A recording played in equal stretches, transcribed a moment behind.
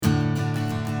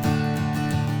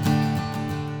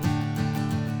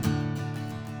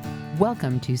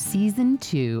Welcome to Season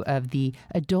 2 of the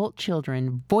Adult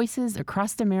Children Voices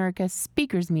Across America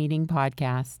Speakers Meeting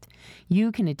podcast.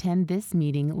 You can attend this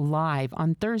meeting live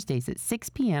on Thursdays at 6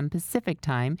 p.m. Pacific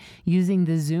Time using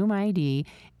the Zoom ID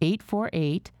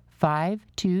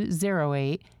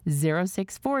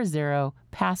 848-5208-0640,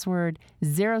 password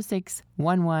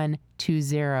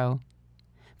 061120.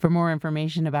 For more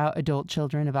information about adult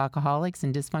children of alcoholics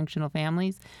and dysfunctional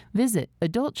families, visit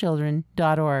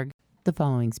adultchildren.org. The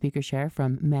following speaker share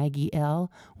from Maggie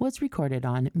L. was recorded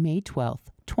on May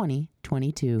 12th,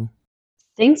 2022.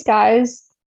 Thanks, guys.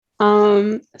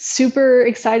 Super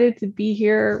excited to be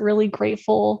here. Really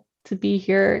grateful to be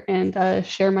here and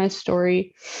share my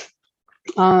story.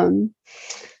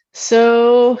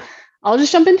 So I'll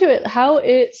just jump into it. How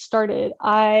it started.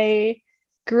 I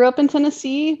grew up in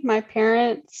Tennessee. My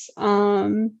parents,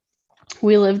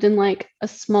 we lived in like a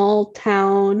small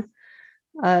town,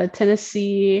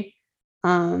 Tennessee.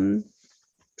 And,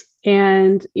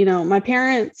 you know, my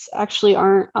parents actually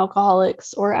aren't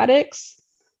alcoholics or addicts,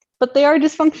 but they are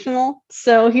dysfunctional.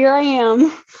 So here I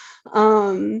am,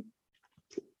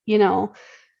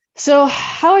 so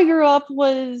how I grew up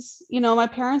was, my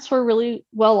parents were really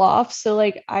well off. So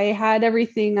like I had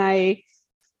everything I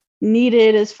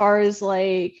needed as far as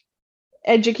like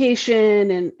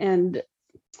education and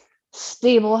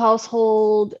stable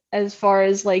household, as far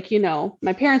as like,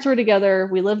 my parents were together.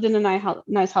 We lived in a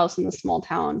nice house in a small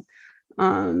town.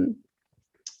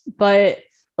 But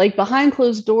like behind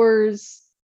closed doors,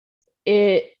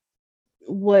 it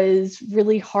was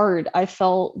really hard. I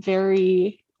felt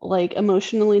very like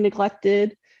emotionally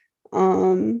neglected.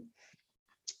 My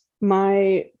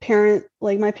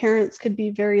parents could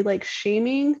be very like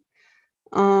shaming.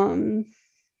 A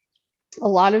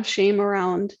lot of shame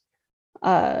around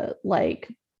like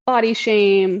body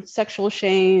shame, sexual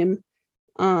shame.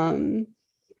 My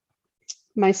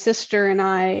sister and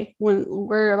I, when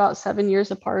we're about 7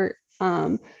 years apart,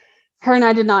 her and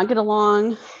I did not get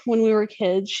along when we were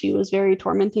kids. She was very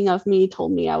tormenting of me,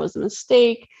 told me I was a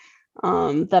mistake,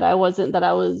 that I was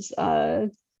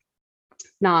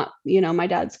not, my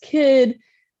dad's kid.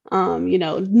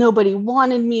 Nobody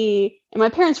wanted me. And my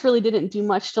parents really didn't do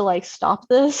much to like stop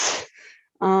this.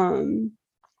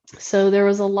 So there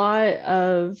was a lot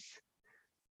of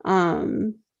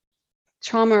trauma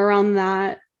around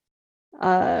that.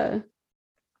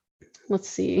 Let's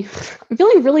see. I'm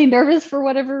feeling really nervous for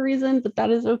whatever reason, but that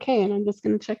is okay. And I'm just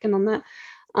going to check in on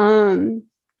that.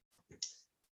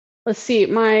 Let's see.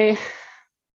 My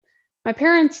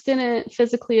parents didn't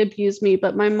physically abuse me,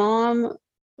 but my mom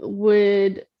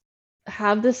would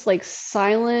have this like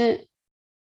silent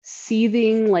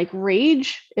seething like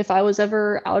rage if I was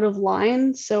ever out of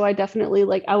line. So I definitely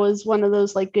I was one of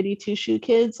those like goody two shoe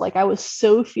kids. Like I was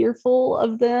so fearful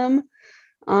of them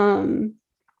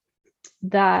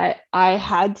that I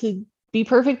had to be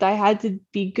perfect. I had to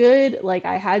be good. Like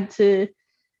I had to,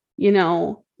 it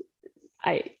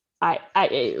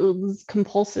was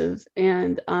compulsive.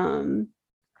 And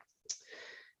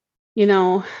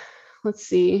let's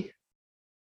see.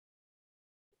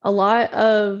 A lot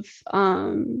of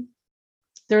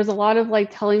there's a lot of like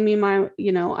telling me I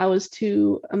was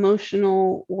too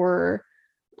emotional, or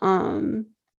a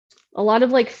lot of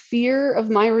like fear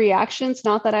of my reactions.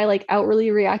 Not that I like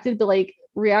outwardly reacted, but like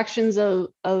reactions of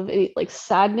any like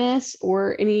sadness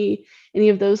or any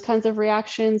of those kinds of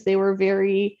reactions. They were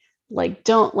very like,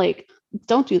 don't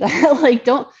do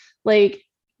that.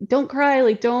 Don't cry,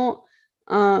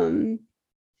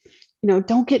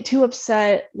 don't get too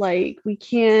upset. Like we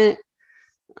can't,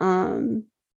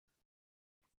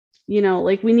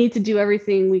 we need to do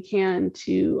everything we can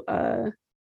to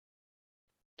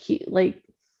keep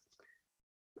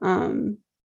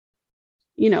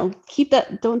keep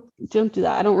that. Don't do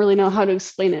that. I don't really know how to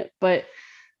explain it, but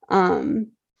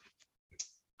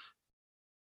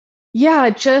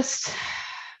just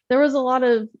there was a lot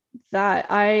of that.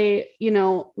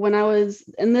 When I was,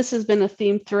 and this has been a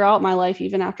theme throughout my life,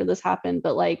 even after this happened,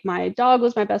 but like my dog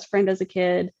was my best friend as a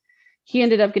kid. He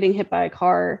ended up getting hit by a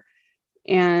car.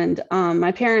 And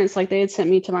my parents, like they had sent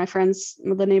me to my friend's,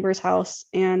 the neighbor's house.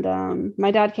 And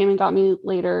my dad came and got me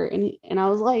later. And I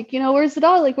was like, where's the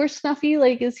dog? Like, where's Snuffy?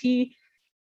 Like, is he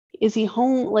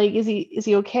home? Like, is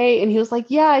he okay? And he was like,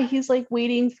 yeah, he's like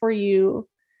waiting for you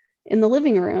in the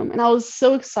living room. And I was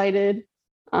so excited.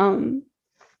 And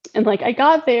like I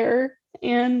got there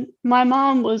and my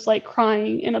mom was like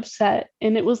crying and upset.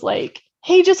 And it was like,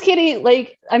 hey, just kidding.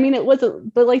 Like, I mean, it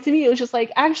wasn't, but like to me, it was just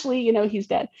like, actually, he's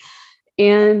dead.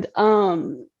 And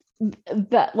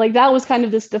that was kind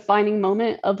of this defining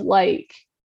moment of like,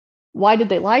 why did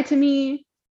they lie to me?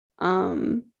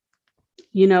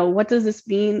 what does this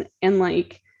mean? And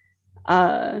like,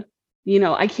 I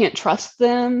can't trust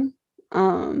them.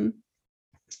 And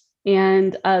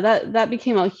that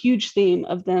became a huge theme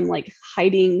of them like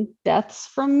hiding deaths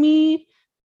from me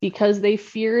because they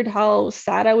feared how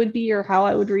sad I would be or how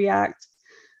I would react.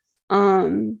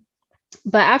 But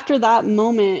after that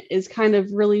moment is kind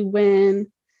of really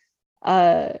when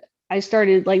I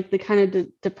started like the kind of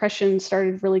depression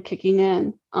started really kicking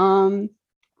in. And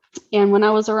when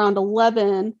I was around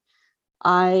 11,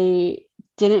 I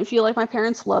didn't feel like my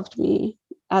parents loved me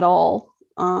at all.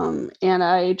 And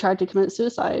I tried to commit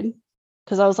suicide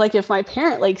because I was like,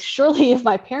 surely if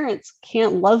my parents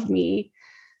can't love me,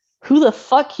 who the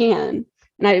fuck can?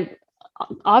 And I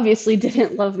obviously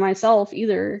didn't love myself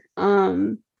either.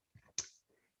 And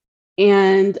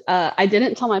I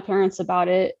didn't tell my parents about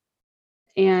it.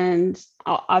 And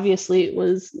obviously it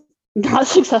was not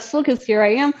successful because here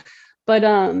I am. But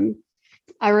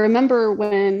I remember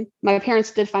when my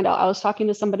parents did find out, I was talking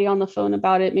to somebody on the phone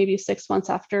about it maybe 6 months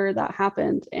after that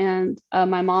happened. And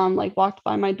my mom like walked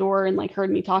by my door and like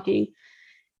heard me talking.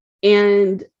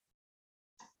 And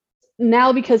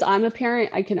now because I'm a parent,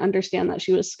 I can understand that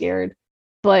she was scared,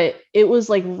 but it was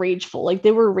like rageful. Like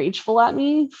they were rageful at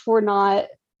me for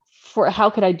how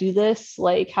could I do this?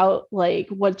 Like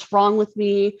what's wrong with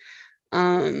me?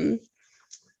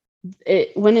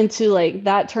 It went into like,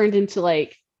 that turned into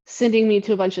like sending me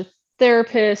to a bunch of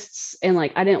therapists, and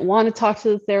like I didn't want to talk to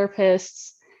the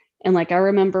therapists. And like I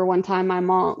remember one time my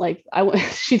mom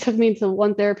she took me to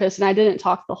one therapist and I didn't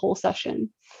talk the whole session,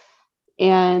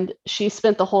 and she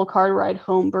spent the whole car ride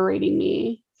home berating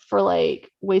me for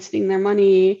like wasting their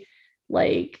money,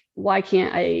 like why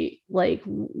can't I, like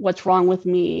what's wrong with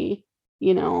me.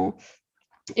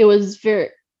 It was very,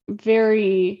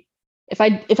 very, if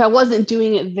I wasn't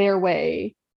doing it their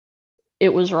way,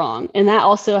 it was wrong. And that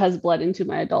also has bled into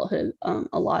my adulthood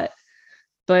a lot.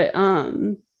 But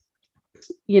my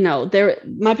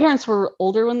parents were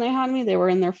older when they had me. They were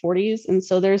in their 40s. And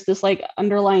so there's this like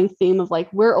underlying theme of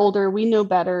like, we're older, we know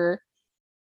better.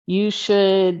 You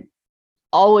should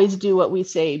always do what we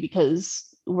say because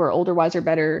we're older, wiser,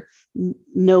 better,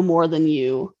 know more than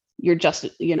you. You're just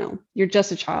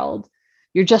a child.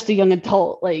 You're just a young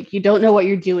adult. Like you don't know what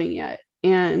you're doing yet.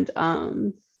 And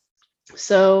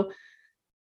so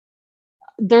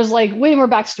there's like way more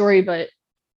backstory, but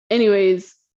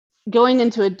anyways, going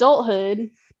into adulthood,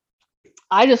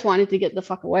 I just wanted to get the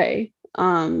fuck away.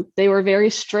 They were very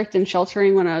strict and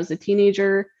sheltering when I was a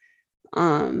teenager.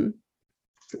 And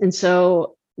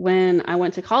so when I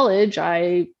went to college,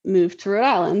 I moved to Rhode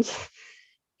Island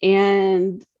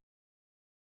and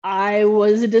I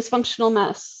was a dysfunctional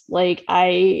mess. Like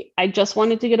I just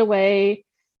wanted to get away.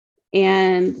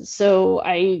 And so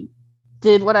I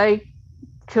did what I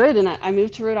could, and I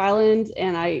moved to Rhode Island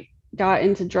and I got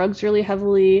into drugs really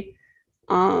heavily.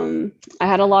 I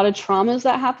had a lot of traumas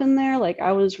that happened there. Like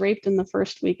I was raped in the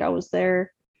first week I was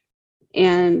there,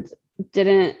 and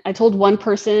I told one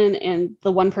person, and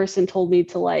the one person told me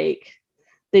to like,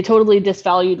 they totally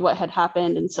disvalued what had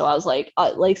happened. And so I was like,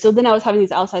 so then I was having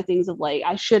these outside things of like,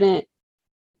 I shouldn't,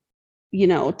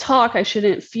 talk. I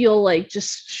shouldn't feel, like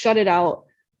just shut it out.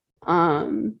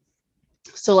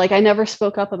 So like I never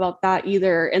spoke up about that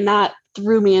either. And that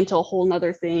threw me into a whole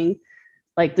nother thing.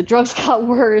 Like the drugs got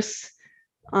worse.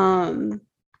 The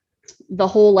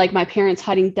whole like my parents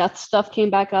hiding death stuff came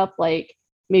back up like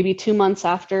maybe 2 months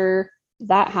after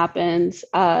that happened.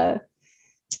 A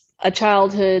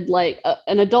childhood, like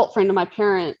an adult friend of my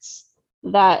parents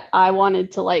that I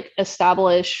wanted to like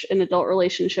establish an adult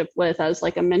relationship with as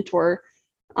like a mentor.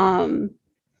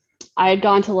 I had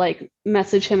gone to like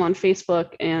message him on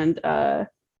Facebook, and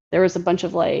there was a bunch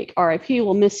of like RIP,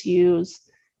 we'll miss yous.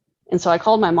 And so I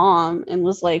called my mom and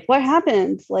was like, what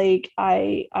happened? Like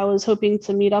I was hoping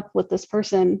to meet up with this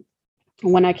person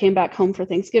when I came back home for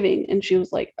Thanksgiving. And she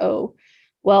was like, oh,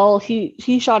 well,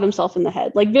 he shot himself in the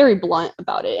head, like very blunt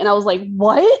about it. And I was like,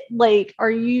 what? Like, are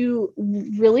you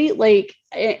really like,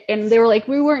 and they were like,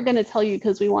 we weren't going to tell you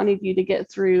because we wanted you to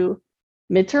get through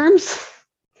midterms.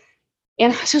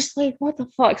 And I was just like, what the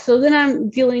fuck? So then I'm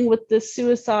dealing with this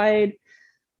suicide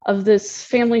of this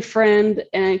family friend,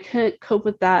 and I couldn't cope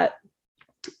with that.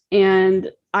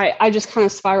 And I just kind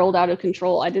of spiraled out of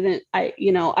control. I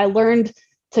learned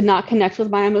to not connect with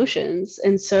my emotions.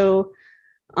 And so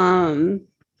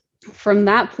from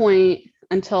that point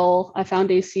until I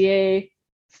found ACA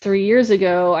 3 years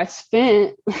ago, I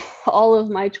spent all of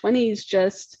my 20s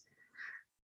just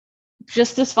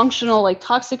dysfunctional, like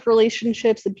toxic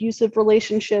relationships, abusive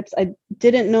relationships. I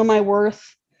didn't know my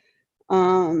worth.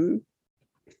 I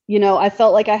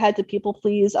felt like I had to people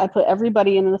please. I put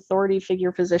everybody in an authority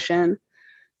figure position.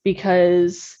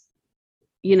 because,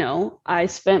 you know, I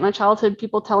spent my childhood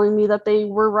people telling me that they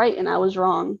were right and I was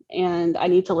wrong, and I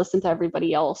need to listen to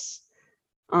everybody else.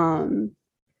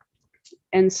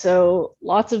 And so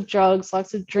lots of drugs,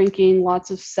 lots of drinking,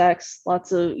 lots of sex,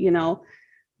 lots of, you know,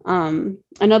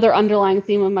 another underlying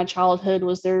theme of my childhood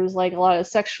was there was like a lot of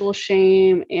sexual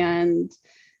shame, and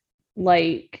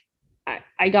like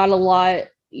I got a lot,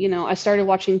 you know, I started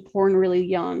watching porn really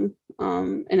young,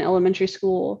 in elementary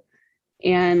school.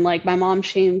 And like my mom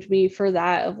shamed me for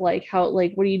that, of like, how,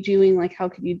 like, what are you doing, like how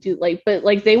could you do, like, but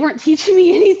like they weren't teaching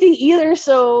me anything either.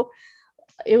 So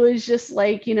it was just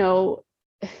like, you know,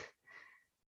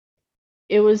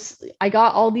 it was, I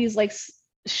got all these like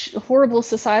horrible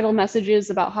societal messages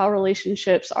about how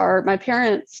relationships are. My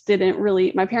parents didn't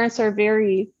really, my parents are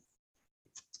very,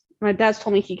 my dad's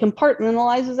told me he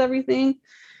compartmentalizes everything.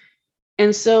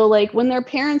 And so like when their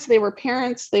parents, they were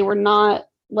parents, they were not,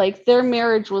 like their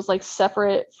marriage was like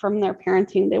separate from their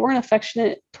parenting. They weren't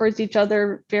affectionate towards each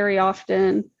other very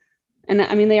often. And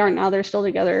I mean, they aren't now, they're still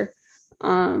together.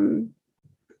 You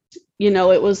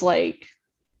know, it was like,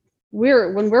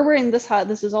 when we're wearing this hat,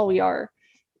 this is all we are.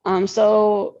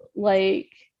 So like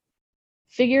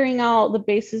figuring out the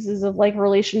bases of like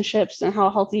relationships and how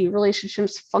healthy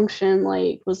relationships function,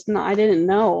 like was not, I didn't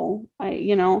know,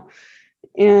 you know,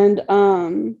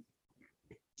 and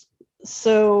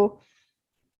so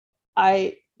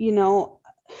I, you know,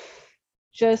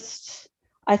 just,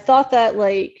 I thought that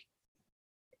like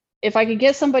if I could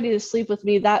get somebody to sleep with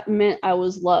me, that meant I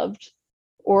was loved.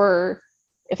 Or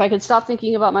if I could stop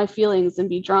thinking about my feelings and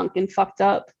be drunk and fucked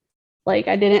up, like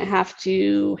I didn't have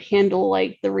to handle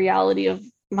like the reality of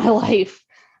my life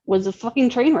was a fucking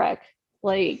train wreck.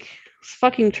 Like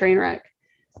fucking train wreck.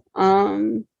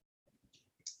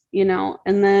 You know,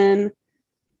 and then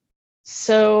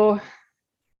so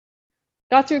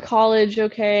got through college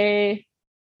okay.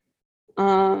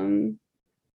 And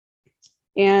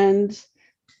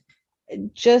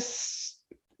just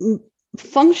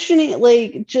functioning,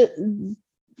 like just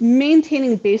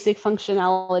maintaining basic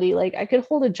functionality. Like I could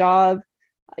hold a job,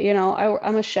 you know,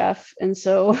 I'm a chef, and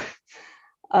so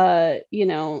you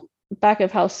know, back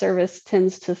of house service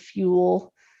tends to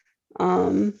fuel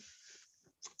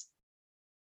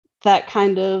that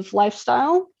kind of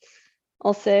lifestyle,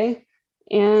 I'll say.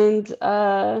 And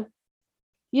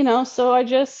you know, so I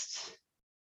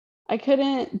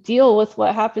couldn't deal with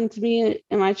what happened to me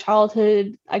in my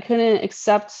childhood. I couldn't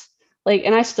accept, like,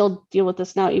 and I still deal with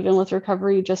this now, even with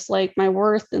recovery, just like my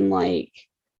worth and like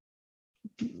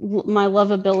my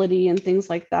lovability and things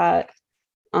like that.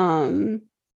 But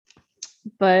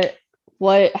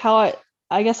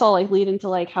I guess I'll like lead into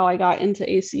like how I got into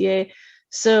ACA.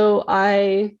 So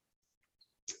I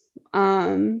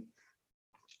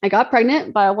got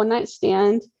pregnant by a one night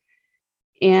stand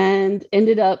and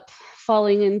ended up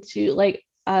falling into like,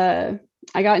 I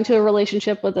got into a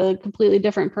relationship with a completely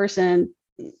different person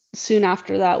soon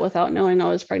after that without knowing I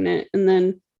was pregnant, and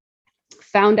then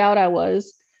found out I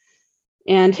was.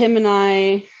 And him and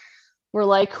I were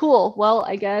like, cool, well,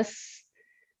 I guess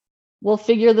we'll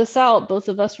figure this out. Both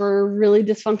of us were really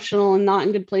dysfunctional and not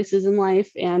in good places in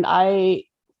life. And I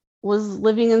was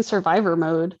living in survivor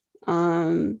mode,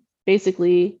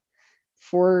 basically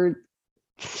for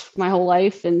my whole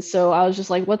life. And so I was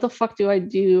just like, what the fuck do I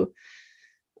do?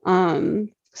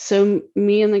 So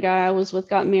me and the guy I was with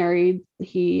got married.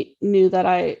 He knew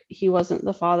that he wasn't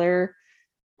the father.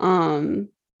 And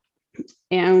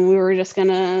we were just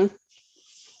gonna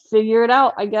figure it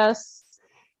out, I guess.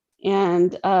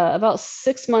 And about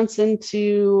 6 months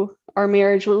into our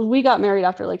marriage, we got married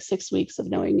after like 6 weeks of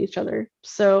knowing each other.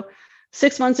 So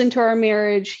 6 months into our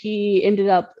marriage, he ended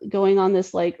up going on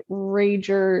this like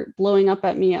rager, blowing up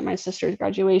at me at my sister's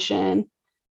graduation.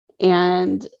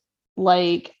 And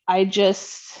like, I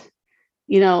just,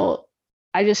 you know,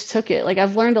 I just took it. Like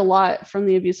I've learned a lot from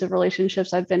the abusive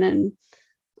relationships I've been in.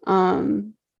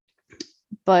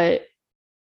 But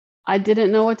I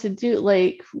didn't know what to do.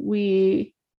 Like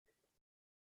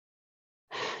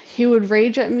he would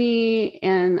rage at me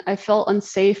and I felt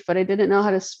unsafe, but I didn't know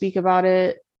how to speak about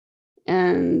it.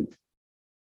 And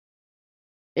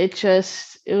it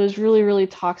was really, really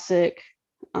toxic.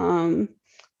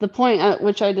 The point at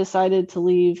which I decided to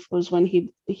leave was when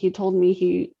he told me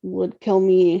he would kill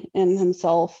me and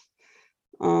himself.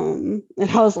 And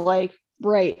I was like,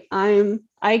 right, I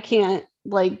can't,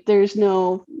 like, there's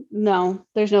no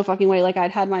fucking way. Like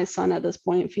I'd had my son at this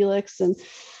point, Felix, and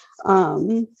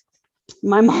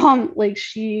my mom, like,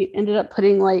 she ended up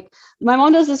putting, like, my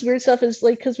mom does this weird stuff, is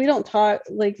like, because we don't talk,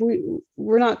 like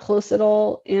we're not close at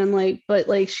all, and like, but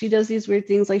like she does these weird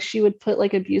things, like she would put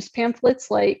like abuse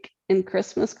pamphlets like in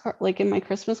Christmas card, like in my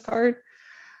Christmas card.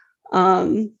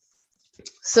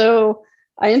 So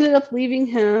I ended up leaving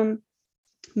him,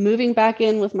 moving back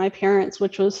in with my parents,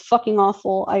 which was fucking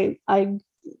awful. I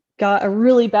got a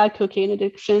really bad cocaine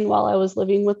addiction while I was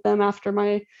living with them after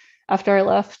I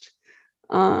left.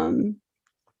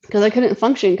 Because I couldn't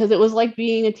function, because it was like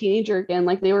being a teenager again.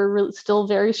 Like they were really still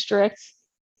very strict.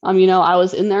 I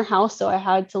was in their house, so I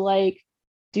had to like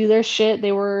do their shit.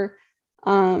 They were,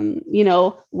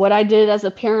 what I did as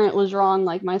a parent was wrong.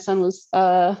 Like my son was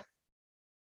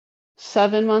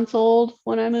 7 months old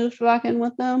when I moved back in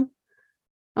with them.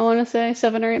 I want to say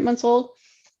 7 or 8 months old.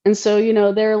 And so,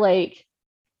 they're like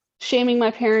shaming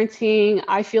my parenting.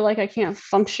 I feel like I can't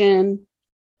function.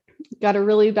 Got a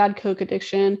really bad coke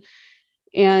addiction.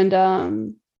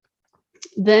 And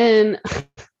then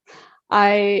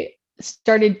I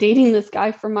started dating this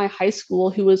guy from my high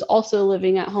school who was also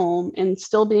living at home and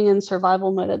still being in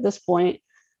survival mode at this point.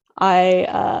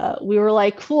 We were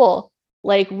like, cool,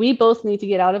 like we both need to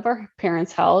get out of our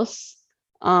parents' house.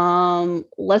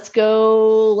 Let's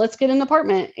get an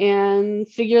apartment and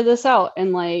figure this out.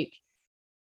 And like,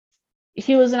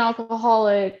 he was an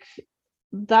alcoholic.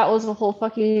 That was a whole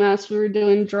fucking mess. We were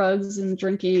doing drugs and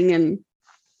drinking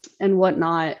and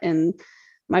whatnot. And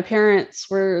my parents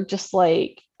were just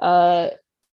like, I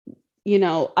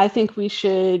think we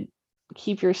should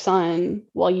keep your son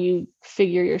while you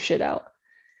figure your shit out.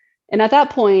 And at that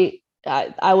point,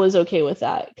 I was okay with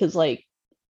that, because like,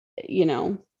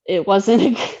 it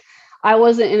wasn't, I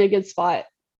wasn't in a good spot.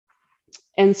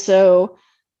 And so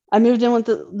I moved in with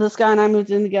this guy, and I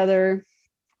moved in together,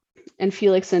 and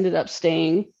Felix ended up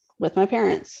staying with my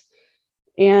parents.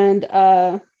 And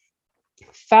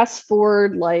fast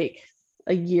forward like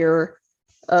a year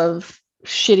of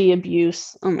shitty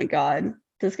abuse. Oh my God,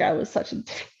 this guy was such a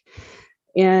dick.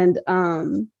 And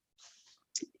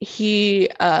he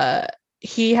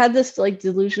had this like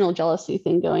delusional jealousy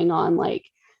thing going on. Like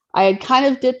I had kind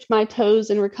of dipped my toes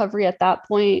in recovery at that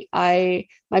point. My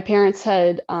parents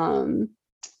had another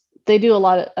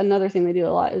thing they do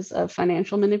a lot is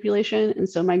financial manipulation. And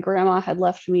so my grandma had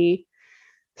left me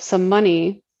some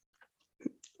money,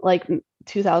 like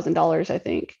 $2,000, I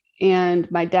think. And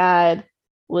my dad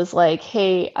was like,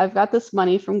 hey, I've got this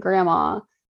money from grandma,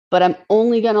 but I'm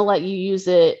only going to let you use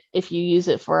it if you use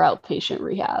it for outpatient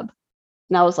rehab.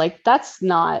 And I was like, that's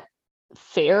not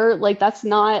fair. Like, that's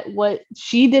not what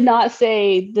she did not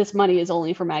say. This money is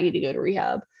only for Maggie to go to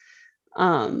rehab.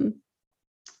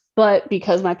 But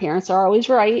because my parents are always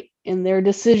right and their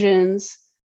decisions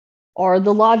are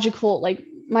the logical, like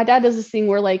my dad does this thing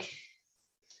where like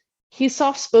he's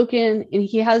soft-spoken and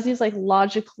he has these like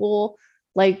logical,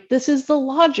 like this is the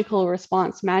logical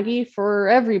response, Maggie, for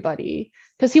everybody,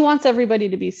 because he wants everybody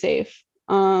to be safe.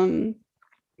 And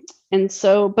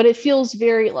so, but it feels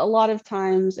a lot of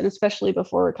times, and especially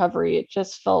before recovery, it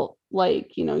just felt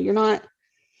like, you're not,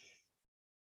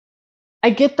 I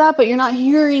get that, but you're not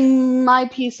hearing my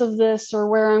piece of this or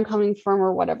where I'm coming from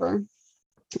or whatever.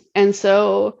 And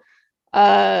so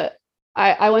I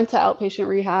went to outpatient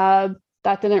rehab.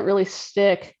 That didn't really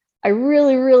stick. I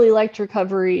really, really liked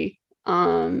recovery.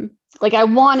 Like I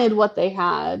wanted what they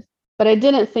had, but I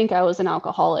didn't think I was an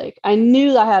alcoholic. I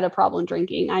knew I had a problem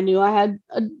drinking. I knew I had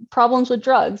problems with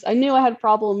drugs. I knew I had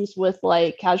problems with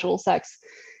like casual sex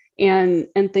and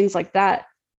things like that.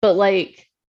 But like,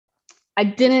 I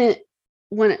didn't,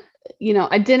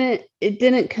 it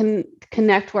didn't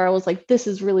connect where I was like, this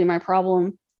is really my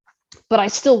problem, but I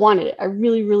still wanted it. I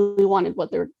really, really wanted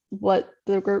what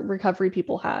the recovery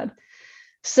people had.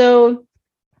 So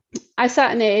I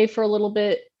sat in AA for a little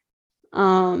bit,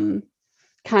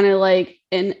 kind of like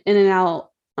in and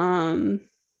out,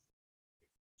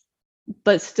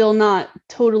 but still not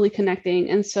totally connecting.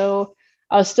 And so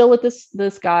I was still with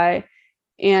this guy,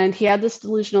 and he had this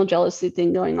delusional jealousy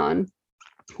thing going on,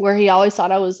 where he always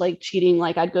thought I was like cheating.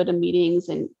 Like I'd go to meetings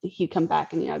and he'd come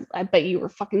back and I bet you were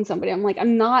fucking somebody. I'm like,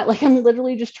 I'm not. Like I'm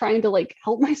literally just trying to like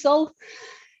help myself.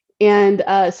 And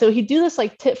so he'd do this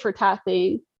like tit for tat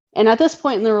thing. And at this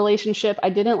point in the relationship, I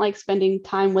didn't like spending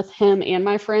time with him and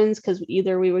my friends, because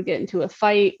either we would get into a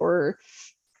fight or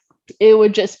it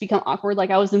would just become awkward.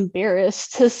 Like I was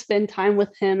embarrassed to spend time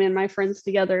with him and my friends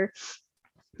together.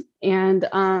 And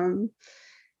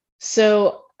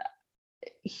so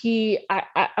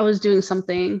I was doing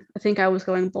something. I think I was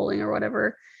going bowling or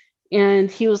whatever.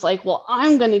 And he was like, well,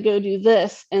 I'm going to go do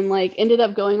this. And like ended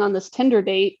up going on this Tinder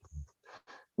date.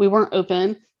 We weren't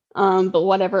open, but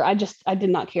whatever. I did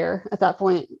not care at that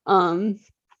point.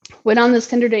 Went on this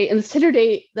Tinder date, and this Tinder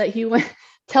date that he went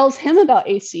tells him about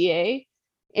ACA,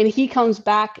 and he comes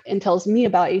back and tells me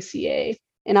about ACA.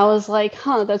 And I was like,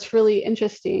 huh, that's really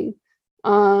interesting.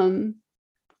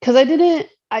 Because I didn't,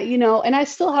 and I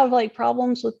still have like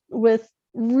problems with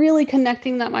really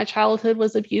connecting that my childhood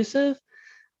was abusive.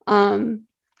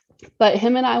 But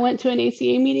him and I went to an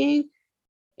ACA meeting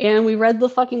and we read the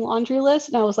fucking laundry list,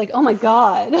 and I was like, oh my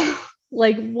God,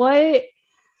 like what?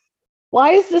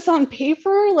 Why is this on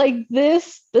paper? Like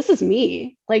this is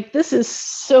me. Like this is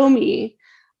so me.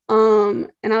 And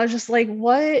I was just like,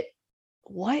 what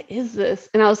is this?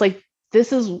 And I was like,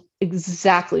 this is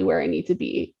exactly where I need to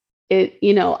be.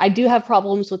 I do have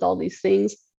problems with all these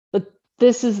things, but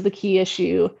this is the key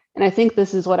issue. And I think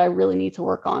this is what I really need to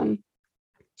work on.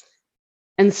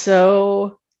 And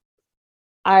so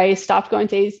I stopped going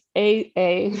to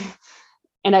AA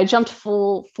and I jumped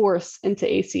full force into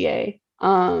ACA.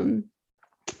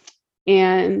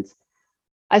 And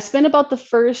I spent about the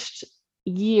first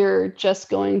year just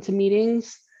going to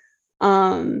meetings.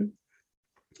 I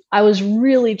was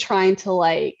really trying to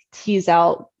like tease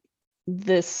out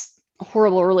this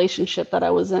horrible relationship that I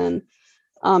was in.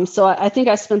 So I think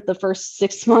I spent the first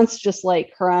 6 months just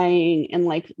like crying and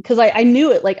like, because I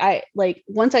knew it. Like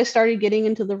once I started getting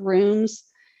into the rooms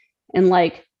and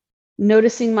like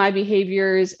noticing my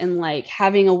behaviors and like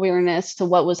having awareness to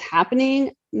what was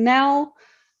happening now,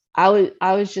 I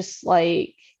was just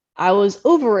like, I was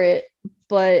over it.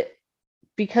 But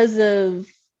because of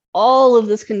all of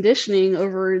this conditioning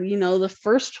over, the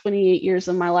first 28 years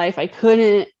of my life, I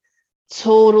couldn't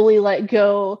totally let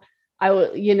go. I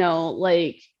would,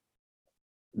 like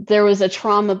there was a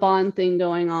trauma bond thing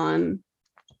going on.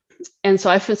 And so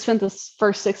I spent this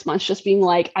first 6 months just being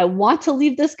like, I want to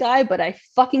leave this guy, but I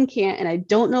fucking can't. And I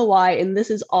don't know why. And this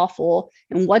is awful.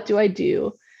 And what do I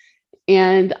do?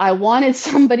 And I wanted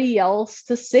somebody else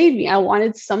to save me. I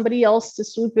wanted somebody else to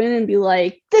swoop in and be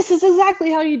like, this is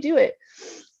exactly how you do it.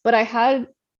 But I had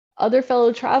other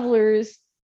fellow travelers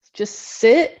just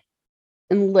sit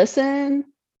and listen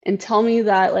and tell me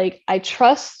that like I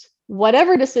trust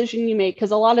whatever decision you make, because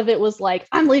a lot of it was like,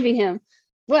 I'm leaving him.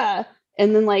 Blah.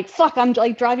 And then like, fuck, I'm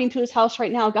like driving to his house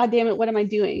right now. God damn it, what am I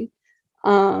doing?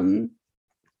 And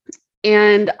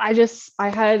I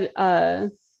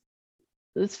had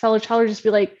this fellow traveler just be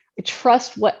like, I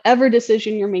trust whatever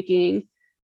decision you're making,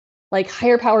 like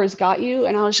higher powers got you.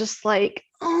 And I was just like,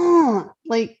 oh,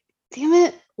 like, damn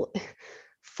it.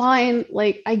 Fine,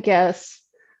 like, I guess.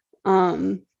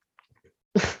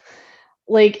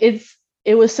 Like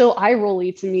it was so eye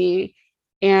rolly to me.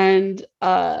 And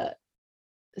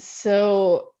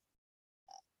so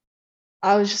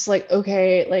I was just like,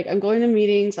 okay, like I'm going to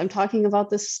meetings, I'm talking about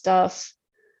this stuff.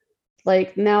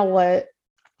 Like, now what?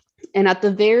 And at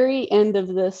the very end of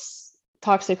this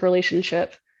toxic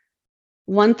relationship,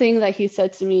 one thing that he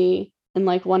said to me in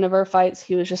like one of our fights,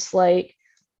 he was just like,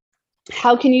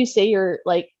 how can you say you're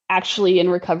like actually in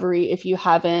recovery if you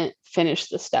haven't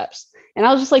finished the steps? And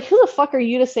I was just like, who the fuck are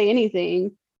you to say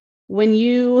anything when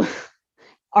you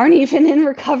aren't even in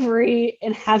recovery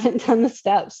and haven't done the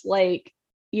steps? Like,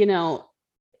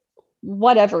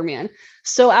 whatever, man.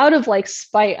 So out of like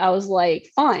spite, I was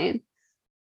like, fine,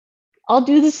 I'll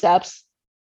do the steps.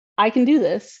 I can do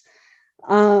this.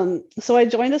 So I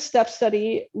joined a step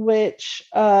study, which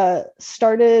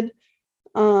started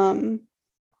in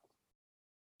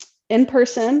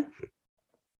person,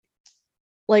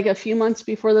 like a few months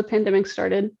before the pandemic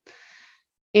started.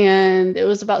 And it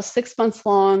was about 6 months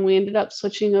long. We ended up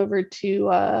switching over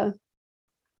to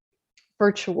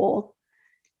virtual.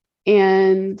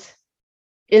 And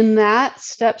in that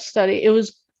step study,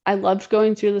 I loved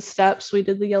going through the steps. We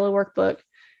did the yellow workbook.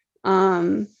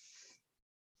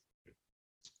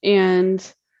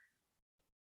 And,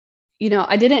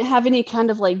 I didn't have any kind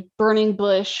of like burning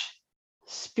bush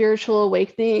spiritual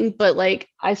awakening, but like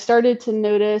I started to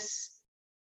notice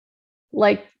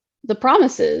like the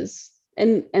promises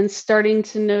and starting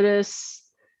to notice,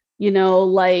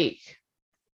 like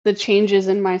the changes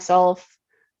in myself,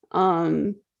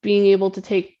 being able to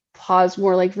take pause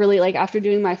more, like really like after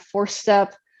doing my 4th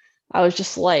step, I was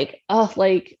just like, oh,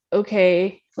 like,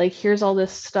 okay, like here's all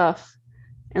this stuff.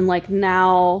 And like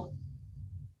now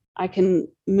I can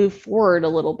move forward a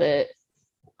little bit.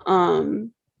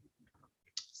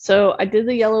 So I did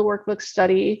the yellow workbook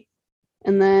study,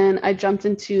 and then I jumped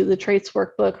into the traits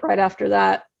workbook right after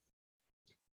that.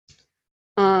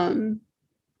 And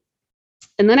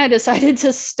then I decided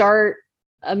to start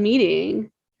a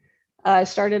meeting. I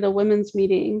started a women's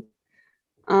meeting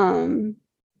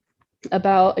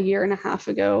about a year and a half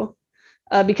ago,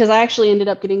 because I actually ended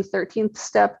up getting 13th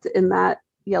stepped in that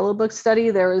yellow book study.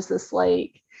 There was this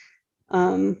like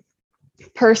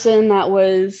person that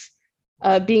was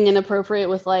being inappropriate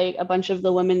with like a bunch of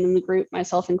the women in the group,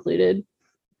 myself included.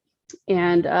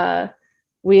 And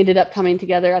we ended up coming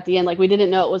together at the end. Like, we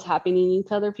didn't know it was happening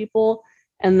to other people.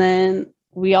 And then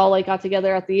we all like got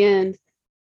together at the end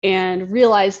and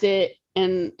realized it.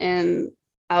 And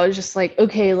I was just like,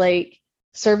 okay, like,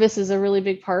 service is a really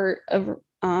big part of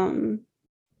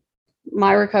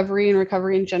my recovery and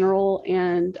recovery in general.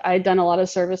 And I'd done a lot of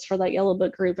service for that Yellow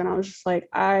Book group. And I was just like,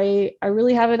 I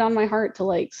really have it on my heart to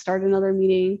like start another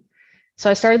meeting. So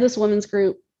I started this women's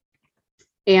group.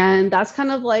 And that's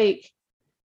kind of like,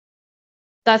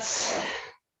 that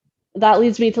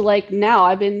leads me to like, now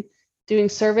I've been doing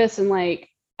service and like,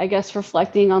 I guess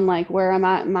reflecting on like where I'm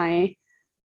at in my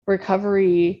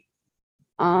recovery.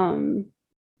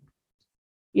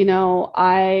 You know,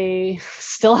 I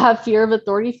still have fear of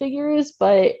authority figures,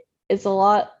 but it's a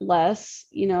lot less.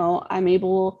 You know, I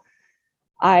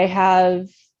have,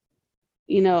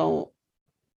 you know,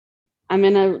 I'm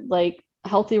in a like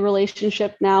healthy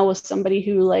relationship now with somebody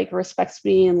who like respects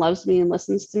me and loves me and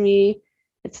listens to me.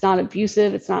 It's not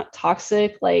abusive, it's not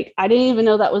toxic. Like, I didn't even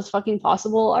know that was fucking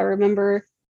possible. I remember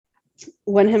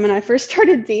when him and I first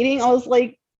started dating, I was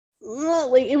like,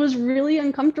 ugh, like, it was really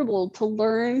uncomfortable to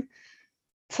learn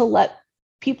to let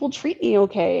people treat me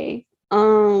okay.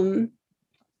 And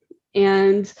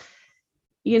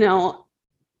you know,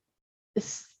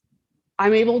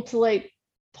 I'm able to like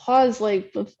pause.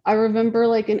 Like, I remember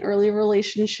like in early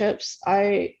relationships,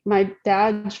 my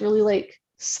dad's really like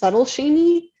subtle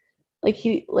shamey. Like,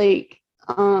 he like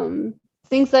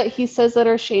things that he says that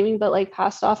are shaming but like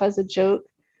passed off as a joke.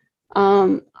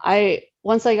 I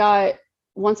once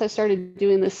I started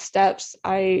doing the steps,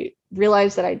 I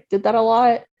realized that I did that a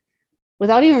lot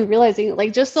without even realizing it.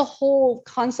 Like, just the whole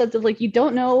concept of like, you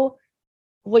don't know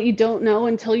what you don't know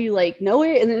until you like know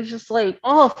it. And it's just like,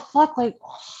 oh fuck, like,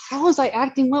 how was I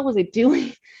acting? What was I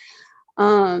doing?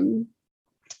 Um,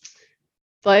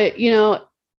 but you know,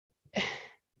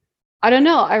 I don't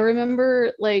know. I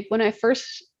remember like when I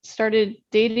first started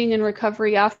dating in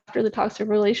recovery after the toxic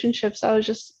relationships,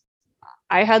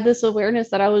 I had this awareness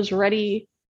that I was ready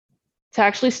to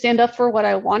actually stand up for what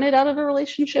I wanted out of a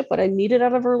relationship, what I needed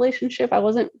out of a relationship. I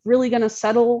wasn't really going to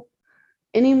settle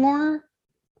anymore.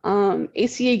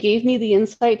 ACA gave me the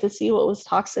insight to see what was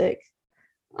toxic,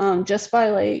 just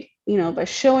by like, you know, by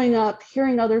showing up,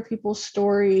 hearing other people's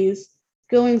stories,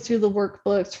 going through the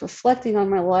workbooks, reflecting on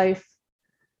my life.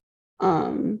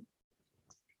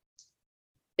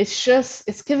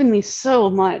 It's given me so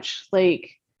much.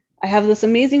 Like, I have this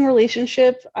amazing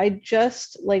relationship. I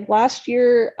just like last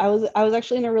year, I was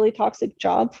actually in a really toxic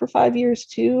job for 5 years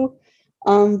too,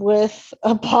 with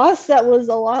a boss that was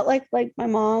a lot like my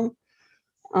mom.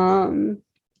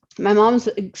 My mom's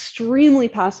extremely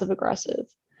passive aggressive.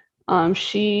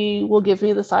 She will give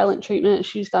me the silent treatment.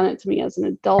 She's done it to me as an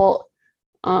adult.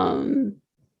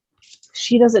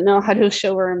 She doesn't know how to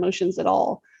show her emotions at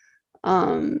all.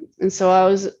 And so I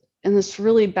was in this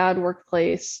really bad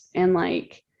workplace, and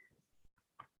like,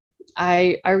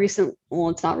 well,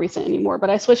 it's not recent anymore, but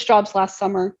I switched jobs last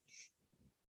summer.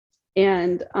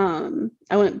 And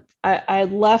I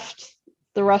left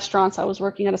the restaurants. I was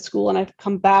working at a school, and I've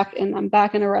come back and I'm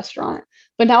back in a restaurant.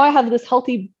 But now I have this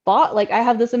healthy boss. Like, I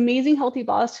have this amazing healthy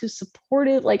boss who's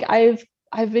supportive. Like, I've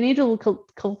been able to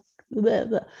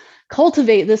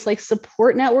cultivate this like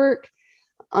support network,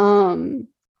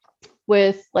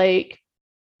 with like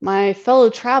my fellow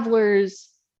travelers,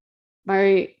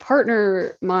 my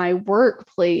partner, my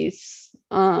workplace,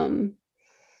 you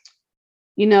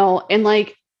know, and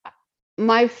like,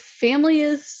 my family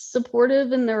is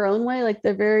supportive in their own way. Like,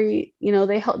 they're very, you know,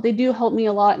 they do help me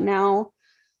a lot now.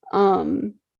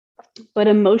 But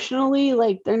emotionally,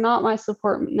 like, they're not my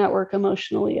support network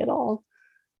emotionally at all.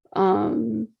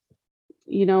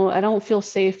 You know, I don't feel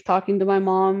safe talking to my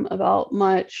mom about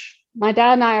much. My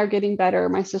dad and I are getting better.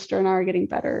 My sister and I are getting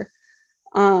better.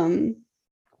 But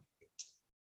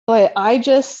I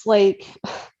just like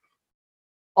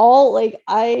all like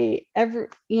I ever,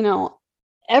 you know,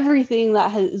 everything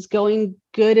that is going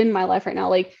good in my life right now.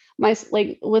 Like,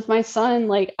 with my son,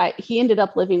 like, he ended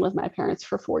up living with my parents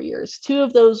for 4 years. 2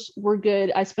 of those were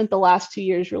good. I spent the last 2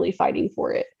 years really fighting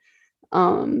for it.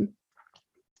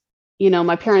 You know,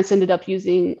 my parents ended up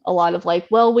using a lot of like,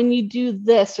 well, when you do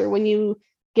this, or when you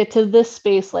get to this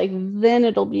space, like, then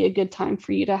it'll be a good time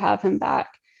for you to have him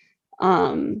back.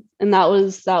 And that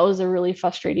was a really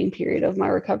frustrating period of my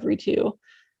recovery too.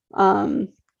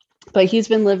 But he's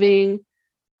been living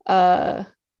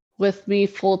with me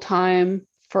full time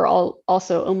for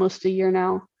also almost a year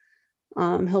now.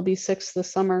 He'll be 6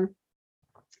 this summer.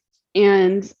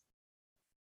 And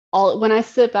when I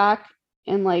sit back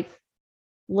and like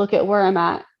look at where I'm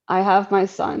at, I have my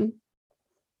son.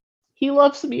 He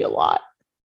loves me a lot.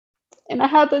 and I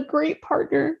have a great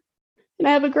partner, and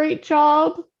I have a great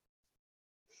job.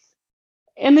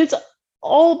 And it's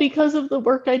all because of the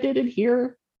work I did in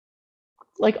here.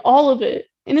 Like all of it.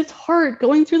 And it's hard.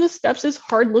 Going through the steps is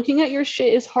hard. Looking at your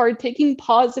shit is hard. Taking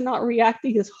pause and not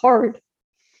reacting is hard.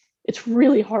 It's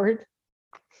really hard.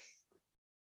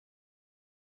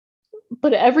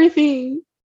 But everything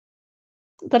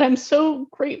that I'm so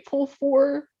grateful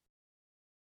for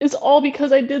is all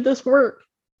because I did this work,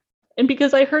 and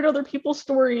because I heard other people's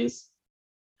stories,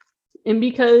 and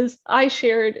because I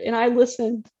shared and I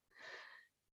listened,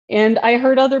 and I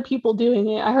heard other people doing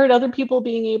it. I heard other people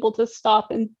being able to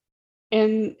stop and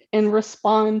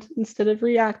respond instead of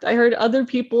react. I heard other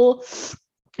people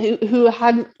who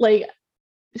had like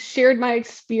shared my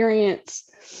experience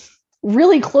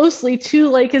really closely too.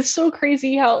 Like, it's so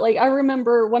crazy how, like, I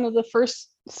remember one of the first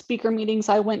speaker meetings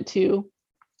I went to,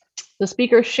 the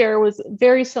speaker's share was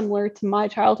very similar to my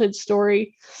childhood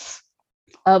story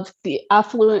of the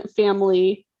affluent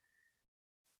family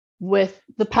with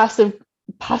the passive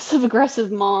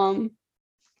aggressive mom,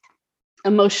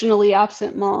 emotionally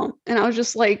absent mom. And I was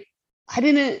just like,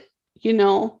 I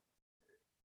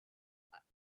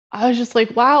was just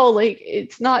like, wow, like,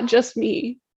 it's not just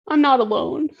me. I'm not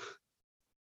alone.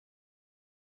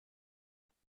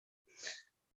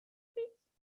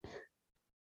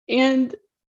 And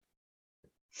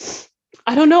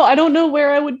I don't know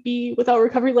where I would be without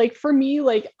recovery. Like, for me,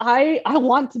 like, I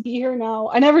want to be here now.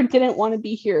 I never didn't want to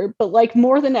be here, but like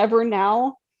more than ever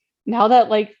now that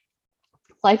like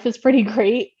life is pretty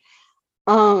great,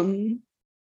 there's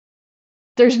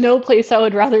no place I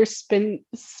would rather spend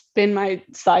my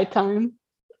side time.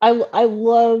 I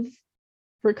love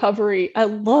recovery. I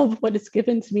love what it's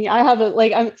given to me. I have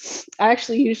I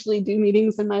actually usually do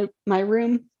meetings in my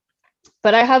room,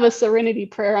 but I have a serenity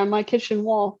prayer on my kitchen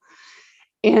wall,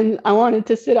 and I wanted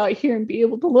to sit out here and be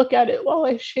able to look at it while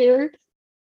I shared,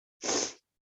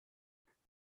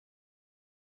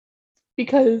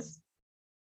 because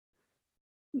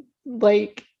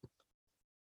like,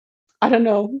 I don't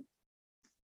know,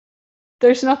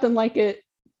 there's nothing like it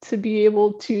to be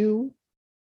able to,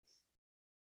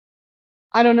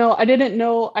 I don't know, I didn't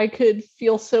know I could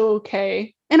feel so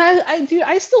okay. And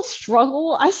I still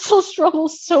struggle. I still struggle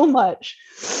so much.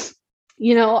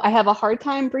 I have a hard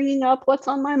time bringing up what's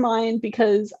on my mind,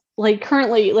 because like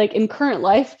currently, like in current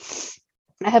life,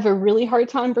 I have a really hard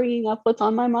time bringing up what's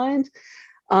on my mind.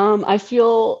 I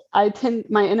feel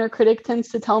my inner critic tends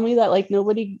to tell me that like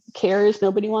nobody cares,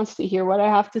 nobody wants to hear what I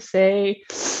have to say.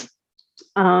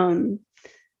 The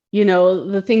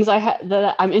things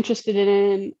that I'm interested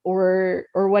in or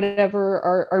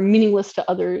whatever are meaningless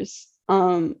to others.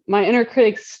 My inner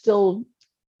critic's still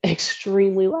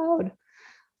extremely loud.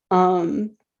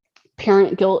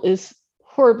 Parent guilt is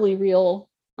horribly real.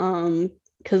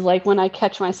 Because like when I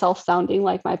catch myself sounding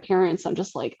like my parents, I'm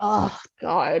just like, oh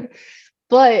God.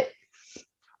 But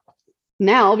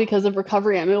now, because of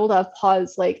recovery, I'm able to have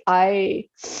pause. Like my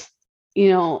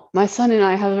son and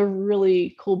I have a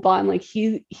really cool bond. Like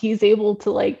he's able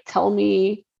to like tell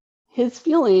me his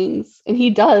feelings, and he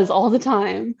does all the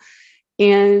time.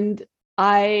 And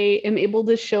I am able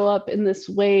to show up in this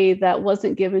way that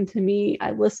wasn't given to me.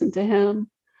 I listen to him.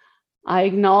 I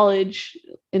acknowledge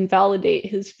and validate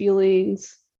his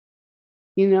feelings.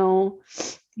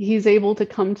 He's able to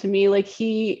come to me. Like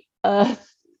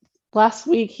last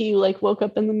week he like woke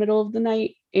up in the middle of the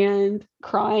night and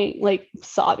crying, like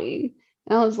sobbing.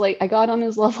 And I was like, I got on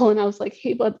his level and I was like,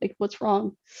 hey bud, like what's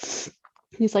wrong?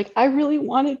 He's like, I really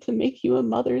wanted to make you a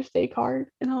Mother's Day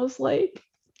card. And I was like,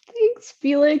 thanks,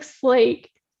 Felix.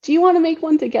 Like, do you want to make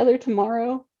one together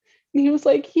tomorrow? And he was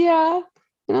like, yeah.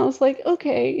 And I was like,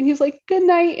 okay. And he was like, good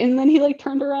night. And then he like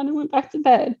turned around and went back to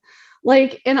bed.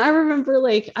 Like, and I remember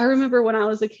when I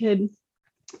was a kid,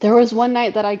 there was one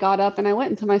night that I got up and I went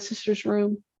into my sister's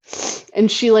room, and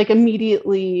she like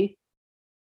immediately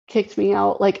kicked me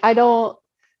out. Like, after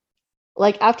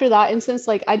that instance,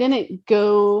 like I didn't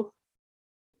go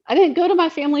to my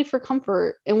family for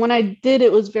comfort. And when I did,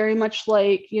 it was very much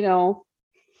like,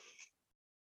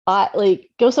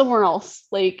 like go somewhere else.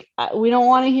 Like, we don't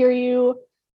want to hear you,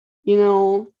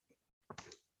 your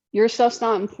stuff's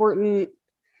not important.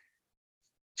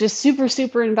 Just super,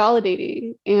 super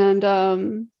invalidating. And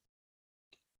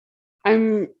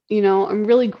I'm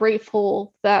really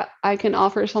grateful that I can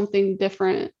offer something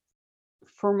different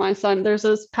for my son. There's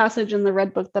this passage in the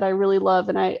Red Book that I really love,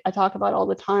 and I talk about all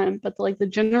the time, but like the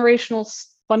generational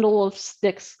bundle of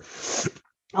sticks,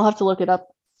 I'll have to look it up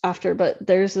after, but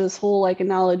there's this whole like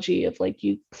analogy of like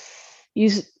you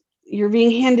you're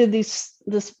being handed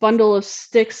this bundle of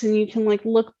sticks, and you can like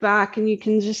look back and you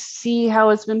can just see how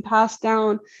it's been passed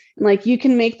down, and like you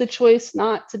can make the choice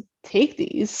not to take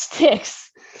these sticks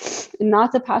and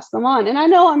not to pass them on. And I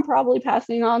know I'm probably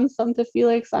passing on some to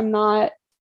Felix. I'm not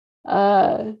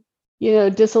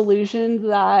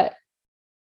disillusioned that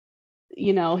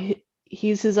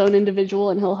he's his own individual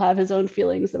and he'll have his own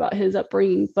feelings about his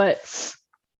upbringing, but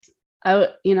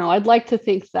I'd like to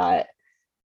think that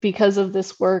because of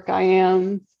this work, I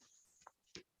am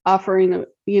offering,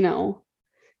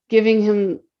 giving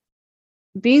him,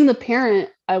 being the parent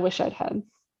I wish I'd had,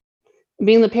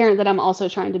 being the parent that I'm also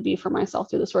trying to be for myself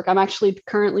through this work. I'm actually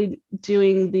currently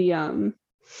doing the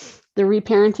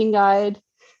reparenting guide.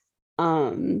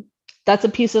 That's a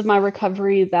piece of my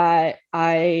recovery that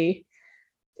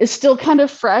is still kind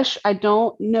of fresh. I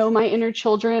don't know my inner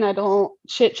children. I don't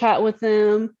chit chat with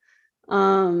them.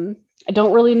 I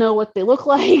don't really know what they look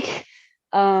like.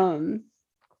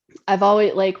 I've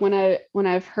always, like, when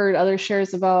I've heard other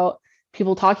shares about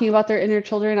people talking about their inner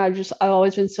children, I've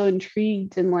always been so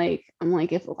intrigued, and like, I'm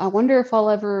like, I wonder if I'll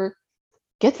ever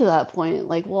get to that point.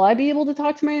 Like, will I be able to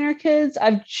talk to my inner kids?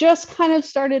 I've just kind of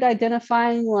started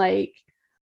identifying like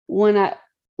when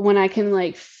I can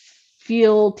like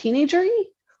feel teenagery,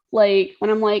 like when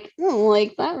I'm like, oh,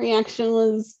 like that reaction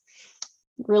was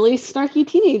really snarky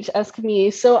teenage-esque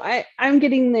me. So I'm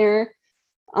getting there.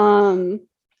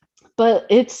 But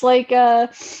it's like I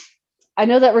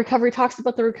know that recovery talks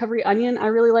about the recovery onion. I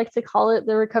really like to call it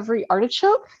the recovery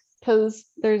artichoke, because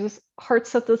there's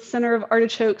hearts at the center of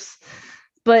artichokes.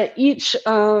 But each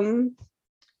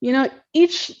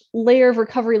layer of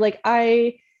recovery, like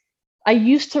I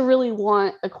used to really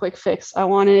want a quick fix. I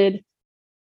wanted,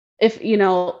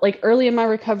 like early in my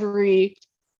recovery,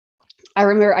 I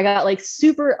remember I got like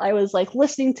I was like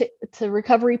listening to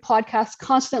recovery podcasts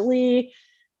constantly,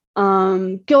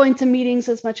 going to meetings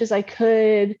as much as I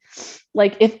could.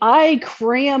 Like, if I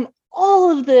cram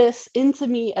all of this into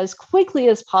me as quickly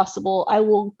as possible, I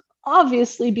will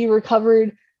obviously be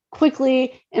recovered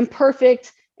quickly and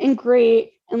perfect and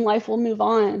great, and life will move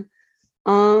on.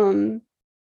 And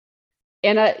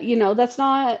that's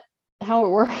not how it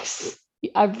works.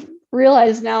 I've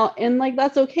realized now, and like,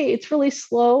 that's okay. It's really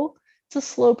slow. It's a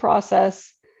slow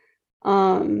process.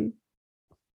 And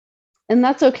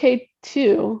that's okay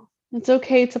too. It's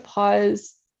okay to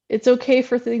pause. It's okay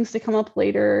for things to come up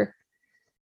later,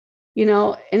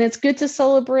 and it's good to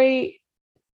celebrate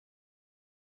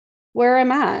where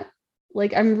I'm at.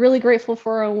 Like, I'm really grateful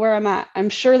for where I'm at. I'm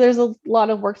sure there's a lot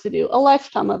of work to do, a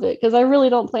lifetime of it, because I really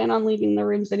don't plan on leaving the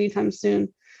rooms anytime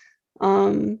soon.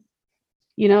 Some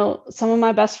of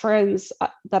my best friends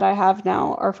that I have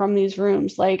now are from these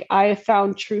rooms. Like, I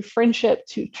found true friendship,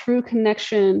 true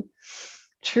connection,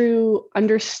 true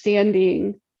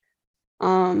understanding,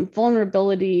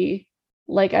 vulnerability.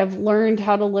 Like, I've learned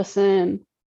how to listen,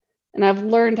 and I've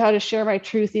learned how to share my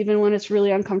truth even when it's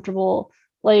really uncomfortable.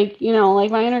 Like,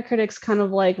 like my inner critic's kind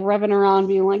of like revving around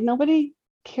being like, nobody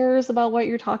cares about what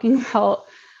you're talking about.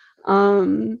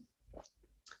 But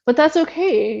that's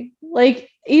okay.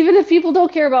 Like, even if people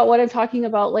don't care about what I'm talking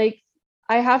about, like,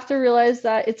 I have to realize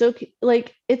that it's okay.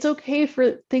 Like, it's okay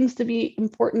for things to be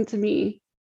important to me.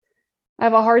 I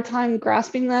have a hard time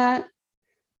grasping that.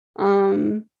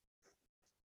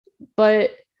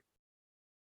 But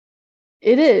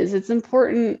it's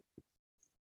important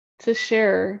to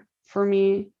share for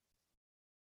me,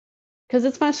 because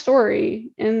it's my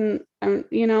story, and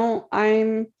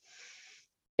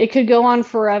it could go on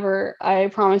forever. I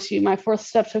promise you, my fourth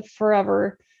step took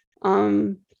forever.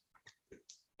 And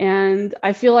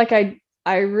I feel like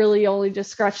I really only just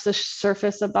scratched the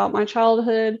surface about my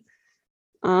childhood.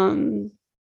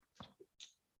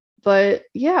 But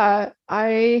yeah,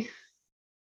 I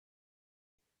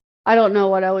don't know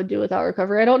what I would do without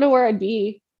recovery. I don't know where I'd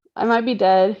be. I might be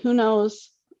dead. Who knows?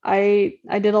 I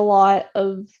did a lot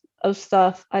of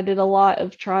stuff. I did a lot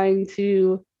of trying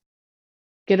to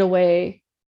get away,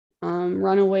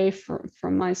 run away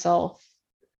from myself.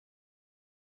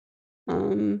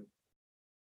 And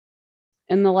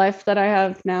the life that I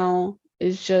have now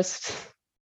is just,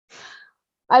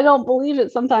 I don't believe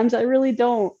it sometimes. I really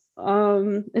don't.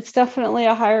 It's definitely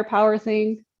a higher power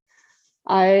thing.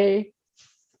 I've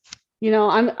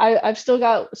still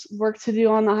got work to do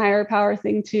on the higher power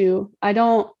thing too.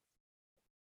 My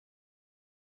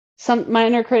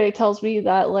inner critic tells me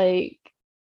that, like,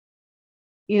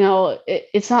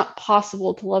 it's not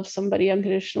possible to love somebody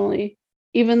unconditionally,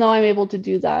 even though I'm able to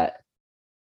do that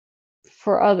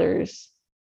for others.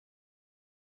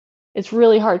 It's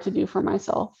really hard to do for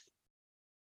myself.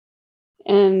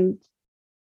 And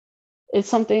it's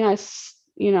something I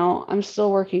I'm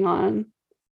still working on,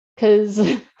 because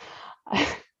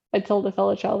I told a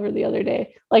fellow traveler the other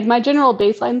day, like, my general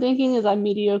baseline thinking is I'm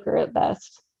mediocre at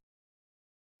best.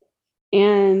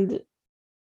 And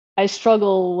I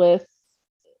struggle with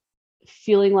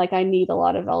feeling like I need a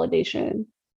lot of validation.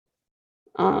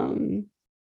 Um,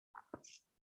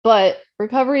 but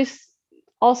recovery's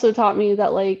also taught me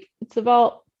that, like, it's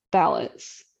about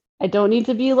balance. I don't need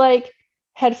to be like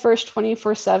headfirst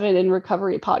 24/7 in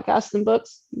recovery podcasts and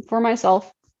books for myself.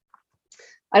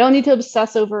 I don't need to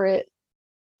obsess over it.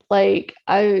 Like,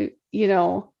 finding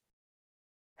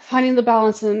the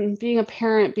balance in being a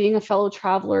parent, being a fellow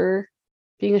traveler,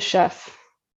 being a chef,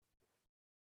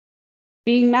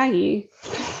 being Maggie.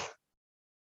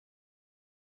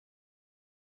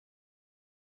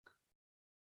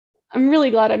 I'm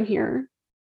really glad I'm here.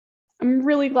 I'm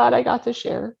really glad I got to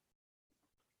share.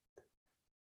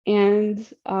 And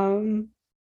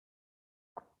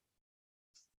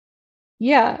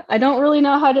yeah, I don't really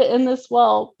know how to end this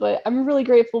well, but I'm really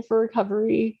grateful for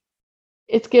recovery.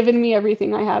 It's given me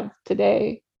everything I have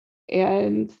today,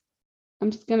 and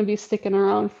I'm just going to be sticking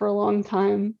around for a long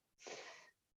time.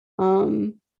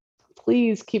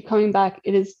 Please keep coming back.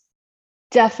 It is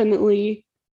definitely,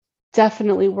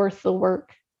 definitely worth the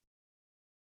work.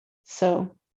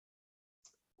 So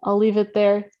I'll leave it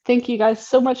there. Thank you guys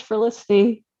so much for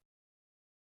listening.